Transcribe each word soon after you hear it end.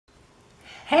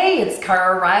Hey, it's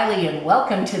Cara Riley and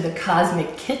welcome to the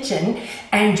Cosmic Kitchen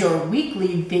and your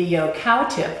weekly video cow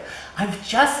tip. I've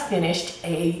just finished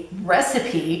a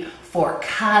recipe for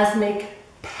cosmic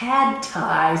pad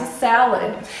thai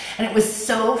salad and it was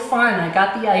so fun. I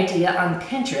got the idea on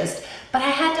Pinterest, but I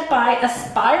had to buy a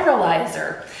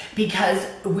spiralizer because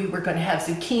we were going to have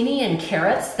zucchini and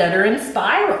carrots that are in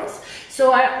spirals.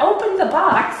 So I opened the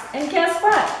box and guess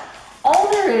what?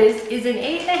 All there is an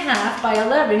 8.5 by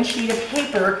 11 sheet of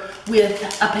paper with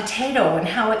a potato and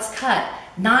how it's cut,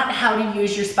 not how to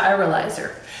use your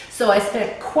spiralizer. So I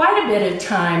spent quite a bit of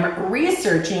time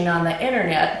researching on the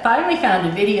internet, finally found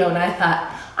a video and I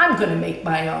thought, I'm gonna make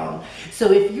my own.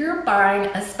 So if you're buying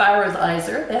a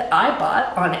spiralizer that I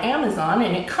bought on Amazon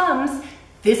and it comes,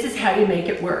 this is how you make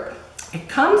it work. It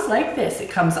comes like this,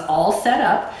 it comes all set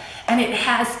up and it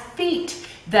has feet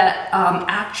that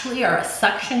actually are a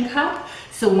suction cup.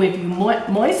 So when you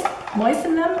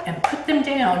moisten them and put them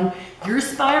down, your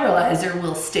spiralizer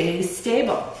will stay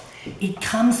stable. It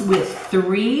comes with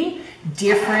 3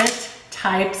 different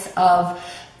types of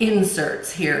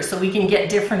inserts here, so we can get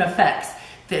different effects.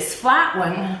 This flat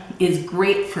one is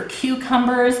great for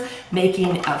cucumbers,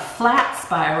 making a flat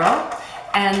spiral.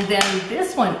 And then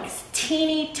this one is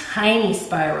teeny tiny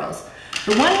spirals.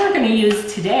 The one we're going to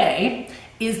use today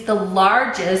is the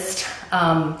largest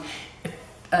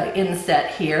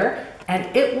inset here,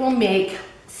 and it will make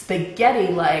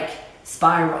spaghetti-like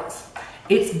spirals.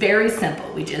 It's very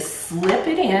simple. We just slip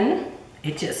it in.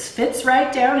 It just fits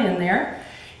right down in there.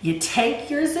 You take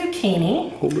your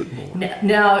zucchini. Hold it more.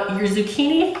 Now your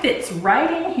zucchini fits right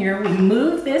in here. We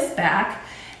move this back,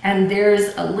 and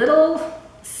there's a little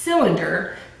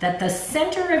cylinder that the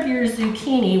center of your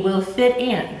zucchini will fit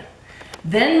in.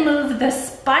 Then move the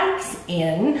spikes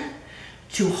in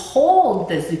to hold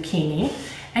the zucchini,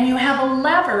 and you have a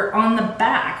lever on the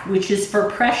back, which is for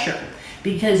pressure,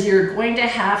 because you're going to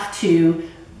have to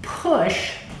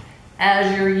push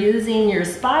as you're using your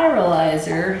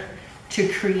spiralizer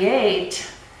to create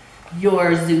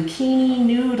your zucchini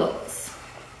noodles.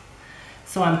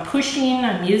 So I'm pushing,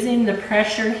 I'm using the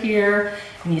pressure here,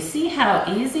 and you see how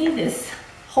easy this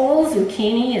whole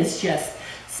zucchini is just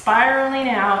spiraling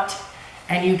out.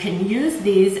 And you can use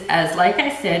these as, like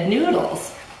I said,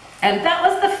 noodles. And that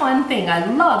was the fun thing. I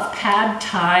love pad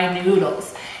thai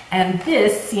noodles. And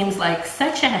this seems like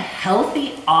such a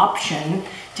healthy option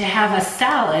to have a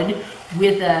salad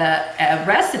with a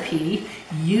recipe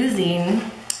using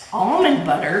almond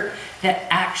butter that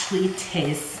actually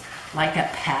tastes like a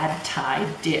pad thai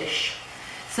dish.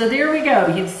 So there we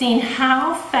go. You've seen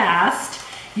how fast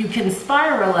you can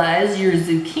spiralize your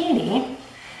zucchini.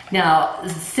 Now,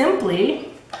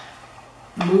 simply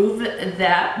move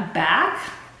that back,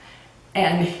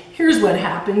 and here's what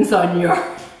happens on your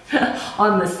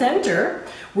on the center.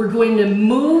 We're going to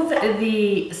move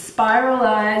the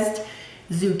spiralized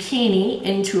zucchini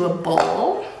into a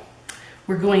bowl.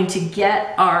 We're going to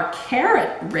get our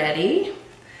carrot ready,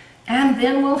 and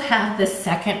then we'll have the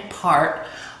second part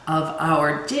of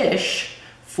our dish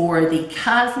for the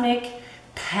cosmic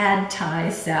pad thai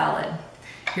salad.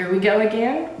 Here we go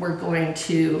again. We're going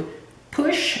to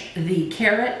push the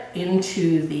carrot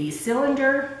into the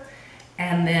cylinder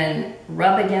and then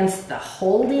rub against the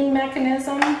holding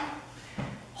mechanism,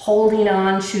 holding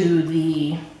on to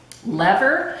the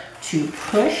lever to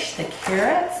push the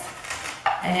carrots,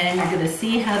 and you're going to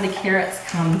see how the carrots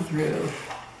come through.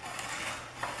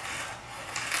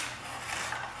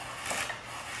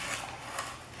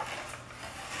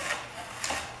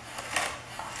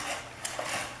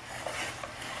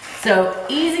 So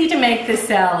easy to make this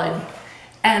salad.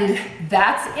 And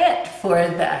that's it for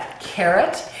the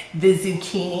carrot, the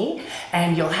zucchini,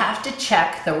 and you'll have to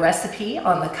check the recipe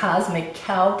on the Cosmic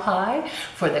Cow Pie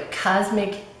for the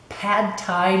Cosmic Pad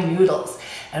Thai noodles.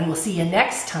 And we'll see you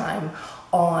next time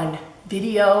on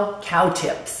Video Cow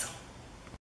Tips.